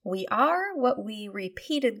We are what we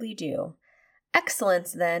repeatedly do.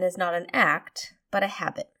 Excellence, then, is not an act, but a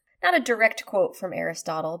habit. Not a direct quote from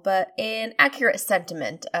Aristotle, but an accurate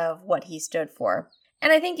sentiment of what he stood for.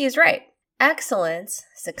 And I think he's right. Excellence,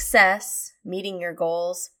 success, meeting your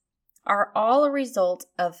goals are all a result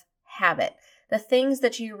of habit. The things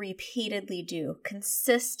that you repeatedly do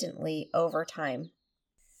consistently over time.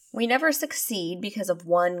 We never succeed because of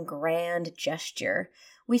one grand gesture.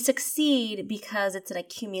 We succeed because it's an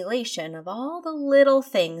accumulation of all the little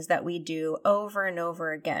things that we do over and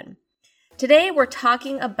over again. Today, we're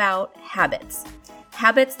talking about habits.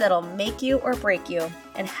 Habits that'll make you or break you,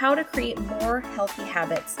 and how to create more healthy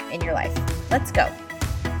habits in your life. Let's go.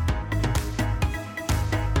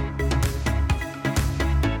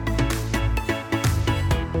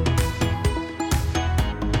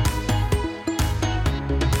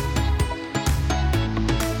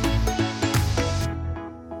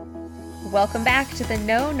 Welcome back to the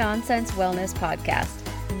No Nonsense Wellness Podcast,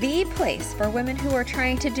 the place for women who are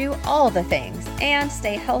trying to do all the things and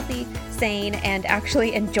stay healthy, sane, and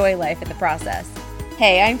actually enjoy life in the process.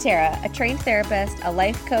 Hey, I'm Tara, a trained therapist, a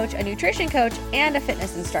life coach, a nutrition coach, and a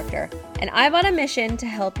fitness instructor. And I'm on a mission to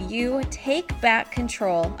help you take back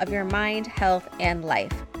control of your mind, health, and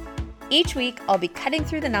life. Each week, I'll be cutting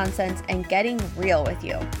through the nonsense and getting real with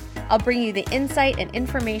you. I'll bring you the insight and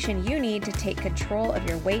information you need to take control of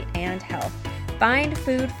your weight and health, find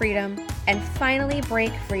food freedom, and finally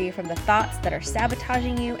break free from the thoughts that are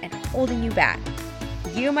sabotaging you and holding you back.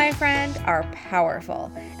 You, my friend, are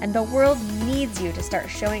powerful, and the world needs you to start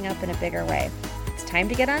showing up in a bigger way. It's time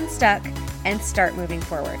to get unstuck and start moving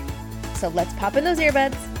forward. So let's pop in those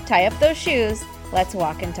earbuds, tie up those shoes, let's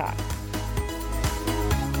walk and talk.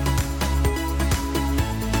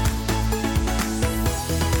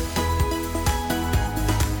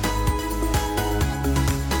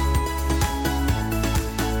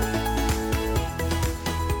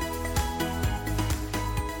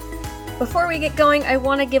 Before we get going, I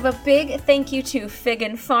want to give a big thank you to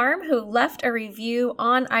Fig & Farm, who left a review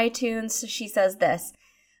on iTunes. She says this: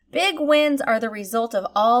 "Big wins are the result of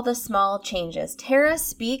all the small changes. Tara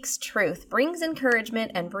speaks truth, brings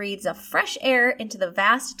encouragement, and breathes a fresh air into the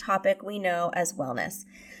vast topic we know as wellness.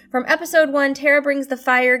 From episode 1, Tara brings the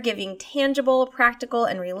fire, giving tangible, practical,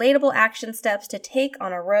 and relatable action steps to take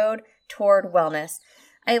on a road toward wellness.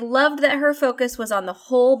 I loved that her focus was on the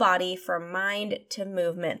whole body from mind to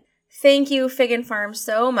movement." Thank you, Fig & Farm,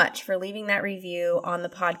 so much for leaving that review on the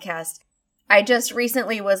podcast. I just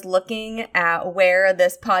recently was looking at where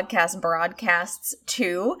this podcast broadcasts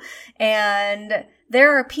to, and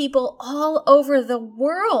there are people all over the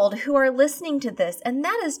world who are listening to this, and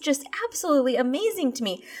that is just absolutely amazing to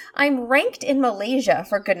me. I'm ranked in Malaysia,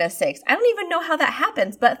 for goodness sakes. I don't even know how that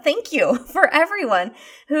happens, but thank you for everyone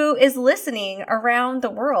who is listening around the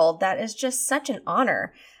world. That is just such an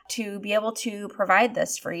honor to be able to provide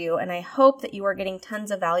this for you, and I hope that you are getting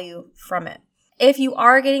tons of value from it. If you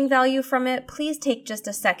are getting value from it, please take just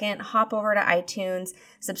a second, hop over to iTunes,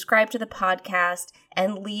 subscribe to the podcast,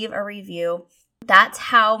 and leave a review. That's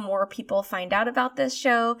how more people find out about this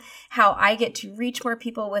show, how I get to reach more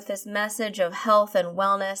people with this message of health and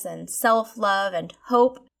wellness and self-love and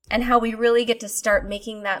hope, and how we really get to start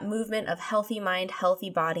making that movement of healthy mind, healthy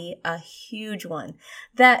body a huge one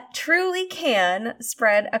that truly can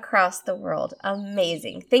spread across the world.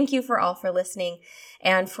 Amazing. Thank you for all for listening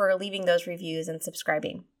and for leaving those reviews and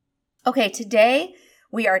subscribing. Okay, today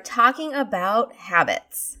we are talking about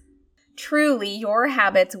habits. Truly, your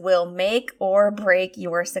habits will make or break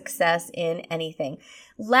your success in anything.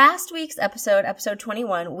 Last week's episode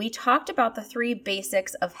 21, we talked about the 3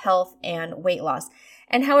 basics of health and weight loss,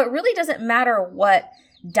 and how it really doesn't matter what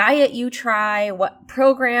diet you try, what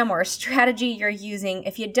program or strategy you're using.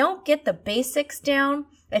 If you don't get the basics down,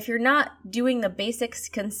 if you're not doing the basics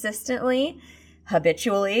consistently,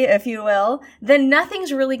 habitually, if you will, then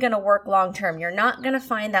nothing's really going to work long term. You're not going to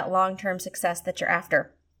find that long-term success that you're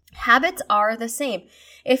after. Habits are the same.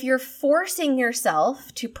 If you're forcing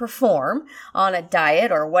yourself to perform on a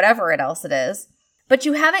diet or whatever else it is, but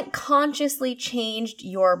you haven't consciously changed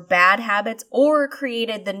your bad habits or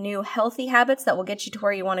created the new healthy habits that will get you to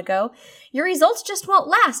where you want to go, your results just won't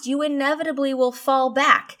last. You inevitably will fall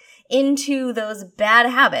back into those bad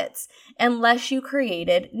habits unless you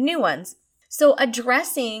created new ones. So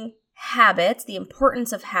addressing habits, the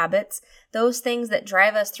importance of habits, those things that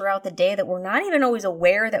drive us throughout the day that we're not even always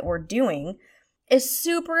aware that we're doing, is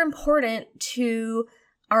super important to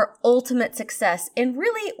our ultimate success in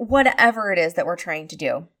really whatever it is that we're trying to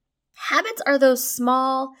do. Habits are those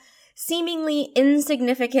small, seemingly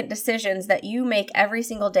insignificant decisions that you make every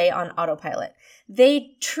single day on autopilot.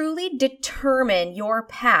 They truly determine your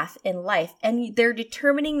path in life, and they're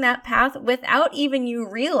determining that path without even you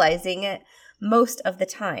realizing it most of the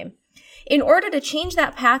time. In order to change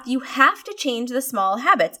that path, you have to change the small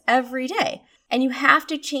habits every day, and you have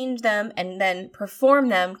to change them and then perform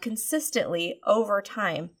them consistently over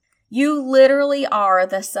time. You literally are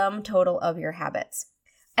the sum total of your habits.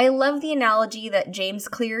 I love the analogy that James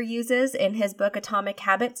Clear uses in his book, Atomic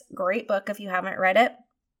Habits. Great book if you haven't read it.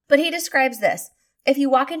 But he describes this. If you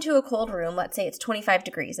walk into a cold room, let's say it's 25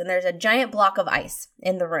 degrees, and there's a giant block of ice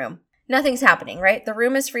in the room. Nothing's happening, right? The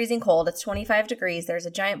room is freezing cold. It's 25 degrees. There's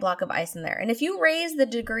a giant block of ice in there. And if you raise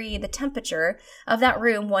the temperature of that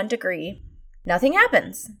room 1 degree, nothing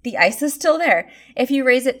happens. The ice is still there. If you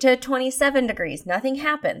raise it to 27 degrees, nothing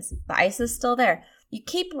happens. The ice is still there. You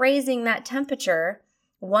keep raising that temperature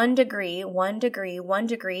 1 degree, 1 degree, 1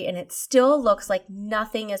 degree, and it still looks like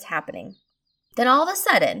nothing is happening. Then all of a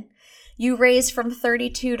sudden, you raise from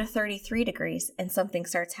 32 to 33 degrees and something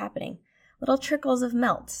starts happening. Little trickles of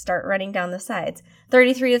melt start running down the sides.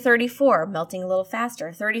 33 to 34, melting a little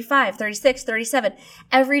faster. 35, 36, 37.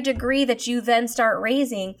 Every degree that you then start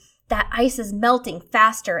raising, that ice is melting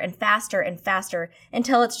faster and faster and faster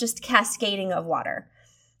until it's just cascading of water.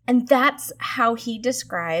 And that's how he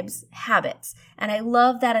describes habits. And I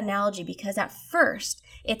love that analogy because at first,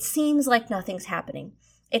 it seems like nothing's happening.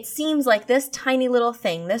 It seems like this tiny little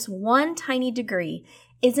thing, this 1 tiny degree,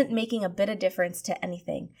 isn't making a bit of difference to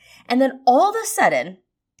anything. And then all of a sudden,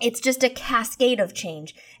 it's just a cascade of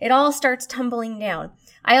change. It all starts tumbling down.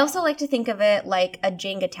 I also like to think of it like a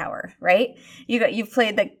Jenga tower, right? You've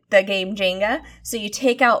played the game Jenga. So you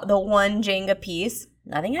take out the one Jenga piece,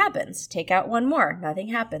 nothing happens. Take out one more, nothing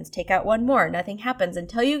happens. Take out one more, nothing happens,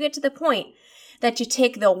 until you get to the point that you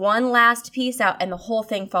take the one last piece out and the whole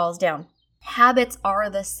thing falls down. Habits are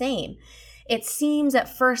the same. It seems at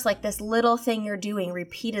first like this little thing you're doing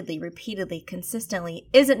repeatedly, consistently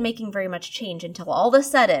isn't making very much change until all of a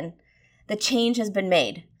sudden the change has been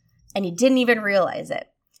made and you didn't even realize it.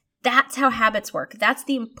 That's how habits work. That's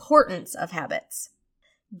the importance of habits.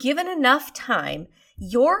 Given enough time,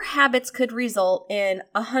 your habits could result in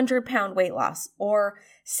 100-pound weight loss, or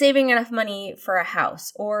saving enough money for a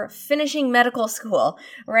house, or finishing medical school,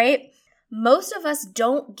 right? Most of us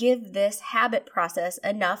don't give this habit process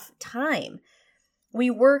enough time. We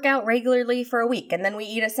work out regularly for a week and then we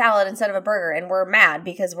eat a salad instead of a burger and we're mad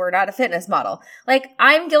because we're not a fitness model. Like,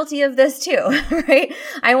 I'm guilty of this too, right?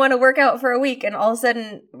 I want to work out for a week and all of a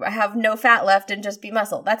sudden have no fat left and just be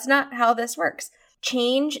muscle. That's not how this works.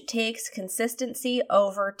 Change takes consistency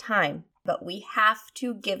over time, but we have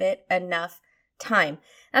to give it enough time.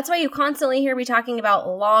 That's why you constantly hear me talking about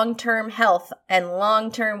long-term health and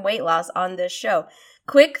long-term weight loss on this show.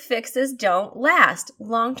 Quick fixes don't last.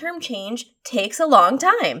 Long-term change takes a long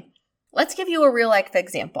time. Let's give you a real-life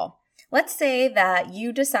example. Let's say that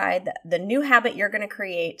you decide that the new habit you're going to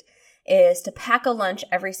create is to pack a lunch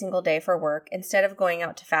every single day for work instead of going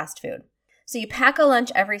out to fast food. So you pack a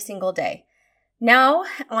lunch every single day. Now,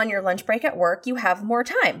 on your lunch break at work, you have more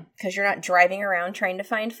time because you're not driving around trying to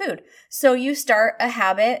find food. So you start a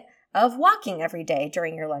habit of walking every day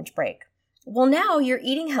during your lunch break. Well, now you're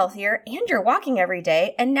eating healthier and you're walking every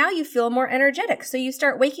day, and now you feel more energetic. So you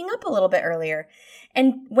start waking up a little bit earlier.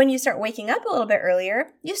 And when you start waking up a little bit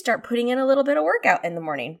earlier, you start putting in a little bit of workout in the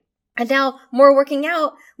morning. And now more working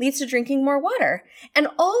out leads to drinking more water. And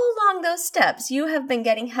all along those steps, you have been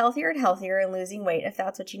getting healthier and healthier and losing weight if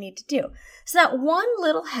that's what you need to do. So that one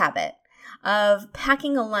little habit of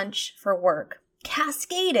packing a lunch for work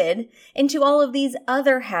cascaded into all of these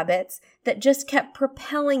other habits that just kept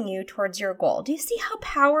propelling you towards your goal. Do you see how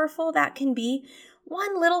powerful that can be?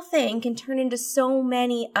 One little thing can turn into so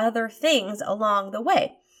many other things along the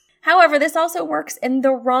way. However, this also works in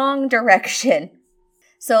the wrong direction.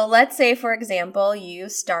 So let's say, for example, you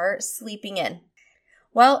start sleeping in.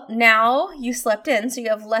 Well, now you slept in, so you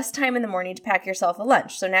have less time in the morning to pack yourself a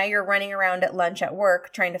lunch. So now you're running around at lunch at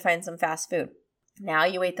work trying to find some fast food. Now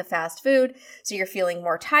you ate the fast food, so you're feeling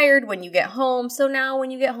more tired when you get home. So now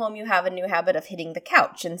when you get home, you have a new habit of hitting the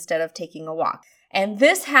couch instead of taking a walk. And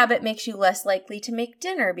this habit makes you less likely to make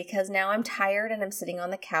dinner because now I'm tired and I'm sitting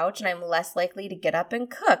on the couch and I'm less likely to get up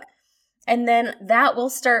and cook. And then that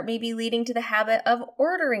will start maybe leading to the habit of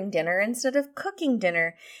ordering dinner instead of cooking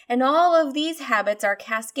dinner. And all of these habits are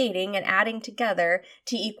cascading and adding together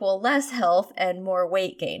to equal less health and more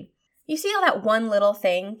weight gain. You see how that one little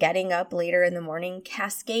thing, getting up later in the morning,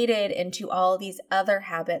 cascaded into all these other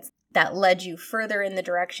habits that led you further in the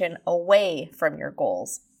direction away from your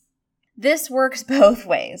goals. This works both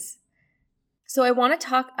ways. So I want to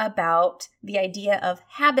talk about the idea of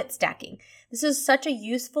habit stacking. This is such a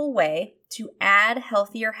useful way to add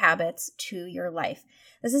healthier habits to your life.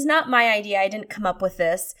 This is not my idea. I didn't come up with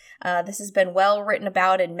this. This has been well written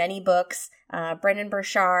about in many books. Brendon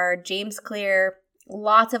Burchard, James Clear,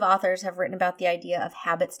 lots of authors have written about the idea of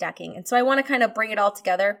habit stacking. And so I want to kind of bring it all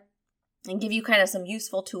together and give you kind of some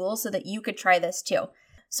useful tools so that you could try this too.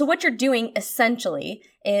 So what you're doing essentially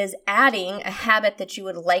is adding a habit that you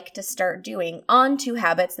would like to start doing onto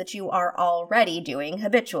habits that you are already doing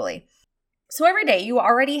habitually. So every day you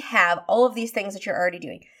already have all of these things that you're already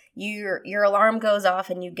doing. Your alarm goes off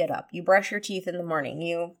and you get up. You brush your teeth in the morning.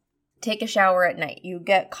 You take a shower at night. You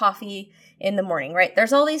get coffee in the morning, right?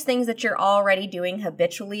 There's all these things that you're already doing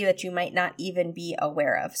habitually that you might not even be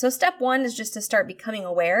aware of. So step one is just to start becoming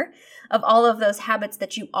aware of all of those habits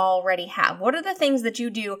that you already have. What are the things that you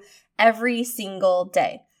do every single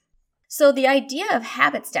day? So the idea of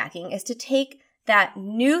habit stacking is to take that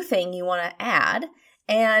new thing you want to add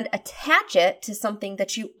and attach it to something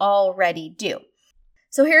that you already do.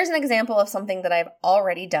 So here's an example of something that I've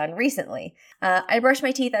already done recently. I brush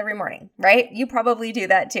my teeth every morning, right? You probably do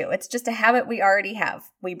that too. It's just a habit we already have.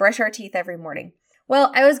 We brush our teeth every morning.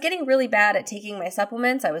 Well, I was getting really bad at taking my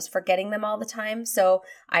supplements. I was forgetting them all the time. So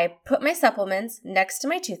I put my supplements next to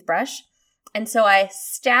my toothbrush. And so I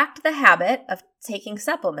stacked the habit of taking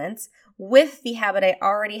supplements with the habit I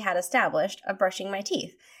already had established of brushing my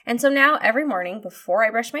teeth. And so now every morning before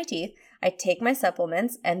I brush my teeth, I take my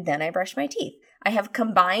supplements and then I brush my teeth. I have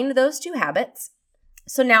combined those two habits.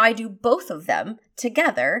 So now I do both of them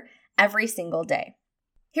together every single day.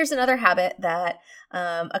 Here's another habit that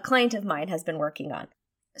a client of mine has been working on.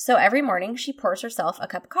 So every morning she pours herself a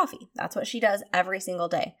cup of coffee. That's what she does every single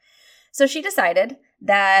day. So she decided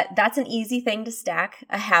that that's an easy thing to stack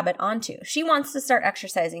a habit onto. She wants to start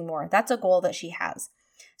exercising more. That's a goal that she has.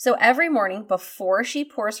 So every morning before she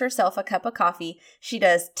pours herself a cup of coffee, she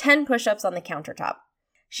does 10 push-ups on the countertop.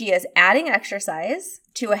 She is adding exercise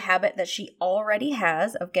to a habit that she already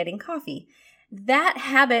has of getting coffee. That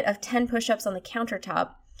habit of 10 push-ups on the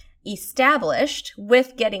countertop established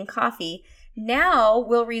with getting coffee now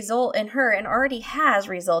will result in her, and already has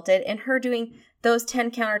resulted in her doing those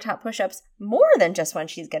 10 countertop push-ups more than just when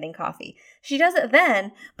she's getting coffee. She does it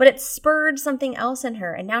then, but it spurred something else in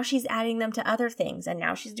her, and now she's adding them to other things, and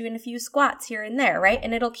now she's doing a few squats here and there, right?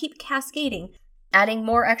 And it'll keep cascading, adding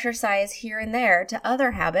more exercise here and there to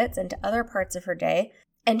other habits and to other parts of her day,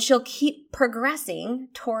 and she'll keep progressing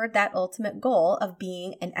toward that ultimate goal of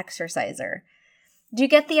being an exerciser. Do you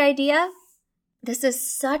get the idea? This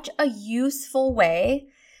is such a useful way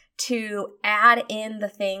to add in the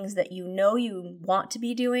things that you know you want to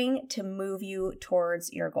be doing to move you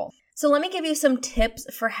towards your goal. So let me give you some tips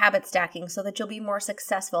for habit stacking so that you'll be more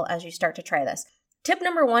successful as you start to try this. Tip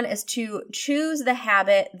number one is to choose the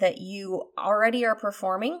habit that you already are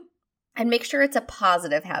performing and make sure it's a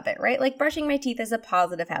positive habit, right? Like brushing my teeth is a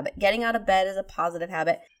positive habit. Getting out of bed is a positive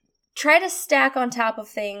habit. Try to stack on top of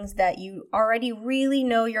things that you already really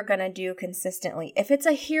know you're going to do consistently. If it's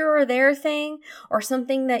a here or there thing or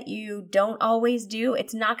something that you don't always do,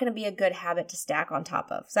 it's not going to be a good habit to stack on top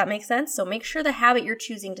of. Does that make sense? So make sure the habit you're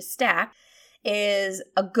choosing to stack is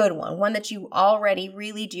a good one that you already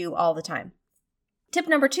really do all the time. Tip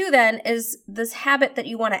number two then is this habit that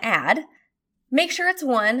you want to add. Make sure it's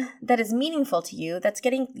one that is meaningful to you, that's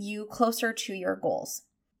getting you closer to your goals.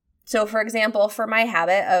 So for example, for my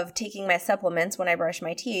habit of taking my supplements when I brush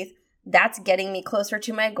my teeth, that's getting me closer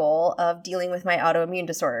to my goal of dealing with my autoimmune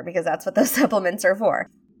disorder because that's what those supplements are for.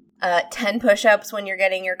 10 push-ups when you're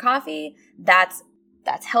getting your coffee, that's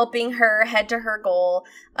helping her head to her goal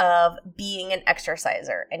of being an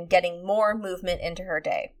exerciser and getting more movement into her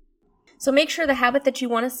day. So make sure the habit that you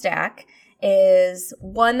want to stack is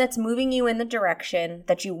one that's moving you in the direction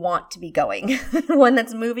that you want to be going, one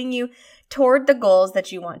that's moving you toward the goals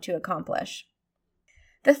that you want to accomplish.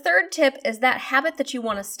 The third tip is that habit that you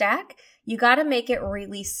want to stack, you got to make it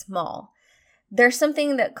really small. There's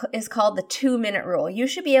something that is called the 2-minute rule. You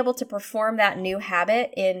should be able to perform that new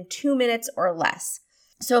habit in 2 minutes or less.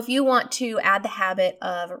 So if you want to add the habit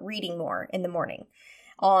of reading more in the morning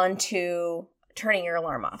onto turning your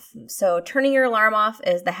alarm off. So turning your alarm off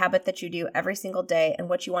is the habit that you do every single day, and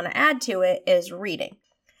what you want to add to it is reading.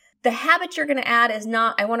 The habit you're going to add is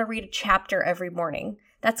not, I want to read a chapter every morning.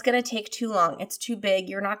 That's going to take too long. It's too big.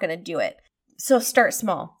 You're not going to do it. So start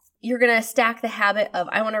small. You're going to stack the habit of,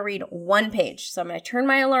 I want to read 1 page. So I'm going to turn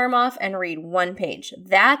my alarm off and read 1 page.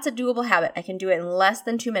 That's a doable habit. I can do it in less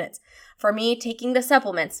than 2 minutes. For me, taking the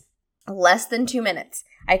supplements, less than 2 minutes.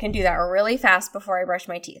 I can do that really fast before I brush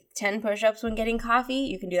my teeth. 10 push-ups when getting coffee,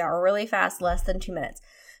 you can do that really fast, less than 2 minutes.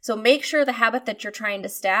 So make sure the habit that you're trying to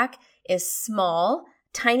stack is small,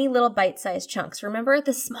 tiny little bite-sized chunks. Remember,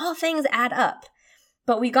 the small things add up,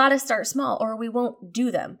 but we got to start small or we won't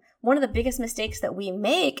do them. One of the biggest mistakes that we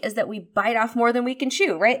make is that we bite off more than we can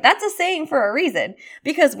chew, right? That's a saying for a reason,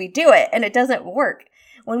 because we do it and it doesn't work.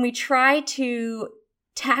 When we try to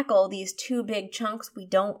tackle these too big chunks, we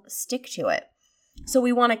don't stick to it. So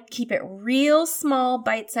we want to keep it real small,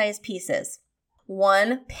 bite-sized pieces.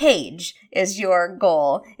 1 page is your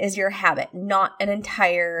goal, is your habit, not an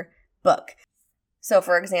entire book. So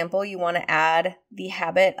for example, you want to add the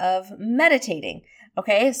habit of meditating.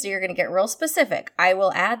 Okay, so you're going to get real specific. I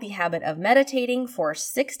will add the habit of meditating for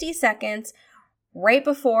 60 seconds right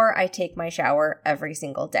before I take my shower every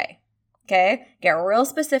single day. Okay, get real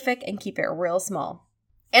specific and keep it real small.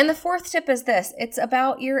 And the 4th tip is this. It's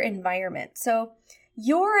about your environment. So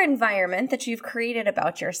your environment that you've created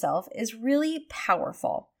about yourself is really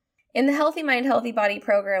powerful. In the Healthy Mind, Healthy Body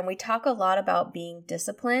program, we talk a lot about being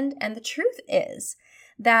disciplined. And the truth is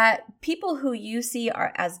that people who you see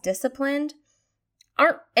are as disciplined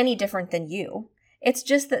aren't any different than you. It's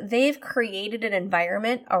just that they've created an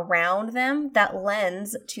environment around them that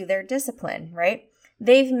lends to their discipline, right?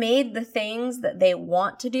 They've made the things that they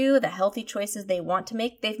want to do, the healthy choices they want to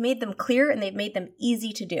make, they've made them clear and they've made them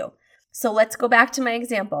easy to do. So let's go back to my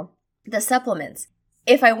example, the supplements.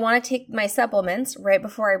 If I want to take my supplements right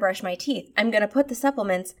before I brush my teeth, I'm going to put the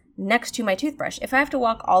supplements next to my toothbrush. If I have to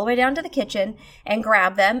walk all the way down to the kitchen and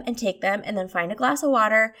grab them and take them and then find a glass of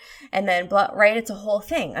water and then, right, it's a whole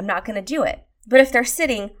thing. I'm not going to do it. But if they're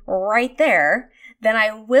sitting right there, then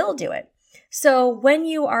I will do it. So when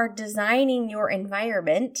you are designing your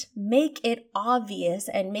environment, make it obvious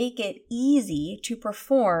and make it easy to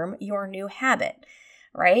perform your new habit,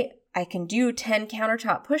 right? I can do 10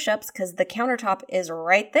 countertop push-ups because the countertop is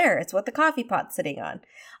right there. It's what the coffee pot's sitting on.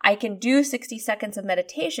 I can do 60 seconds of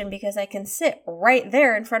meditation because I can sit right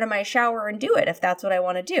there in front of my shower and do it if that's what I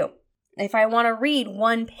want to do. If I want to read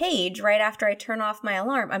 1 page right after I turn off my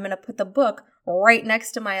alarm, I'm going to put the book right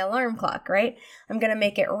next to my alarm clock, right? I'm going to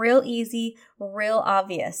make it real easy, real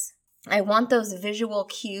obvious. I want those visual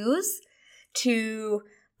cues to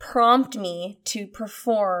prompt me to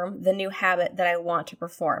perform the new habit that I want to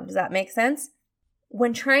perform. Does that make sense?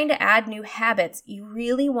 When trying to add new habits, you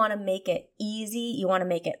really want to make it easy, you want to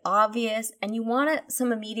make it obvious, and you want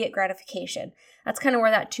some immediate gratification. That's kind of where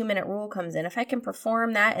that 2-minute rule comes in. If I can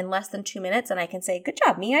perform that in less than 2 minutes and I can say, good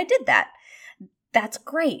job, me, I did that. That's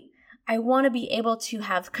great. I want to be able to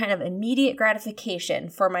have kind of immediate gratification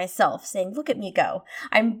for myself, saying, look at me go.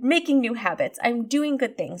 I'm making new habits. I'm doing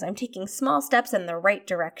good things. I'm taking small steps in the right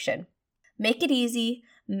direction. Make it easy,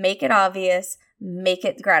 make it obvious, make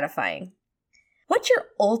it gratifying. What you're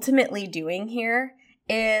ultimately doing here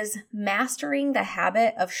is mastering the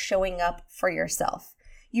habit of showing up for yourself.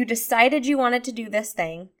 You decided you wanted to do this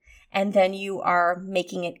thing, and then you are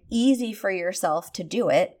making it easy for yourself to do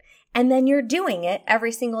it. And then you're doing it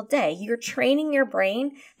every single day. You're training your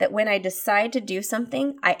brain that when I decide to do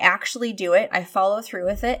something, I actually do it. I follow through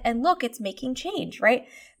with it. And look, it's making change, right?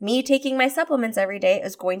 Me taking my supplements every day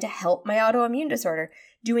is going to help my autoimmune disorder.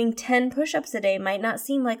 Doing 10 push-ups a day might not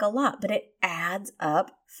seem like a lot, but it adds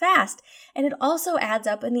up fast. And it also adds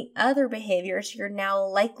up in the other behaviors you're now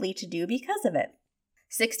likely to do because of it.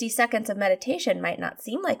 60 seconds of meditation might not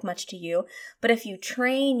seem like much to you, but if you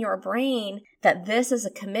train your brain that this is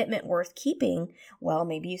a commitment worth keeping, well,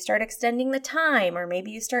 maybe you start extending the time, or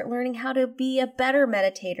maybe you start learning how to be a better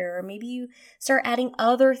meditator, or maybe you start adding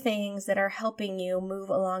other things that are helping you move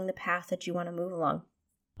along the path that you want to move along.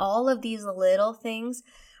 All of these little things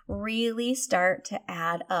really start to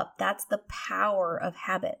add up. That's the power of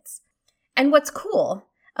habits. And what's cool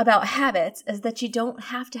about habits is that you don't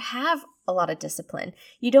have to have a lot of discipline.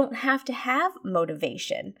 You don't have to have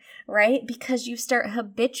motivation, right? Because you start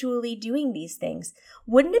habitually doing these things.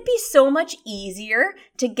 Wouldn't it be so much easier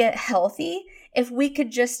to get healthy if we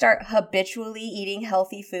could just start habitually eating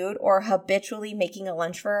healthy food, or habitually making a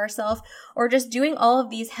lunch for ourselves, or just doing all of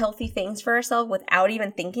these healthy things for ourselves without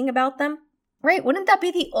even thinking about them? Right? Wouldn't that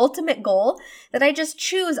be the ultimate goal? That I just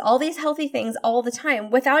choose all these healthy things all the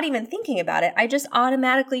time without even thinking about it. I just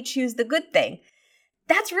automatically choose the good thing.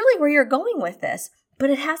 That's really where you're going with this.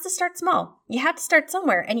 But it has to start small. You have to start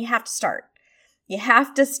somewhere, and you have to start. You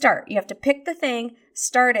have to start. You have to pick the thing,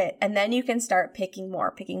 start it, and then you can start picking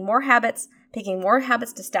more habits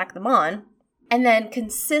to stack them on, and then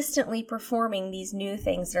consistently performing these new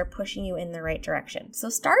things that are pushing you in the right direction. So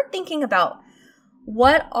start thinking about,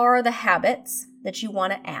 what are the habits that you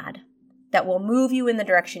want to add that will move you in the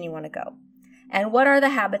direction you want to go? And what are the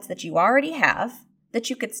habits that you already have that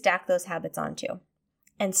you could stack those habits onto?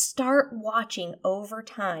 and start watching over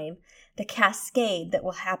time the cascade that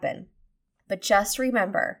will happen. But just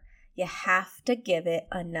remember, you have to give it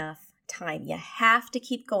enough time. You have to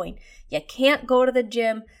keep going. You can't go to the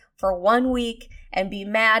gym for 1 week and be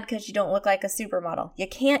mad because you don't look like a supermodel. You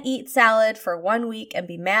can't eat salad for 1 week and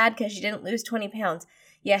be mad because you didn't lose 20 pounds.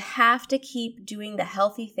 You have to keep doing the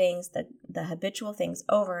healthy things, the habitual things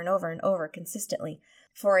over and over and over consistently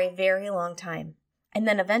for a very long time. And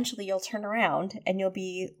then eventually you'll turn around and you'll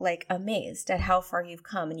be like amazed at how far you've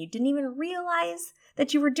come and you didn't even realize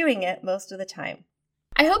that you were doing it most of the time.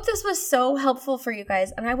 I hope this was so helpful for you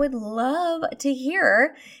guys, and I would love to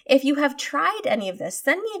hear if you have tried any of this.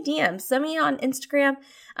 Send me a DM, send me on Instagram,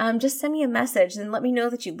 just send me a message and let me know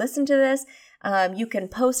that you listened to this. You can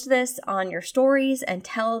post this on your stories and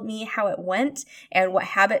tell me how it went and what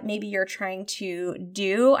habit maybe you're trying to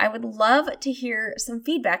do. I would love to hear some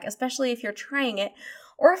feedback, especially if you're trying it,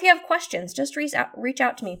 or if you have questions, just reach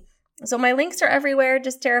out to me. So my links are everywhere,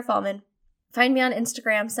 just Tara Fallman. Find me on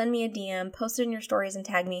Instagram, send me a DM, post it in your stories and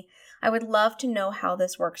tag me. I would love to know how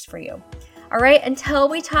this works for you. All right, until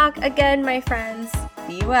we talk again, my friends,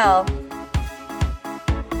 be well.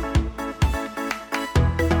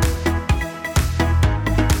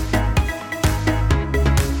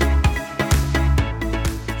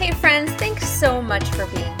 Hey friends, thanks so much for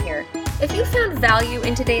being here. If you found value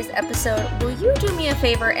in today's episode, will you do me a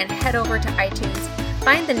favor and head over to iTunes,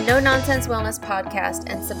 find the No Nonsense Wellness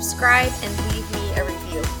Podcast, and subscribe and leave me a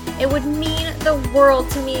review. It would mean the world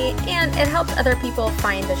to me, and it helps other people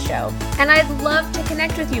find the show. And I'd love to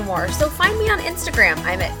connect with you more, so find me on Instagram.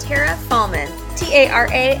 I'm at Tara Fallman,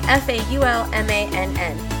 TaraFaulmann.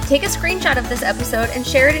 Take a screenshot of this episode and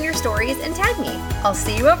share it in your stories and tag me. I'll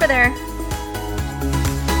see you over there.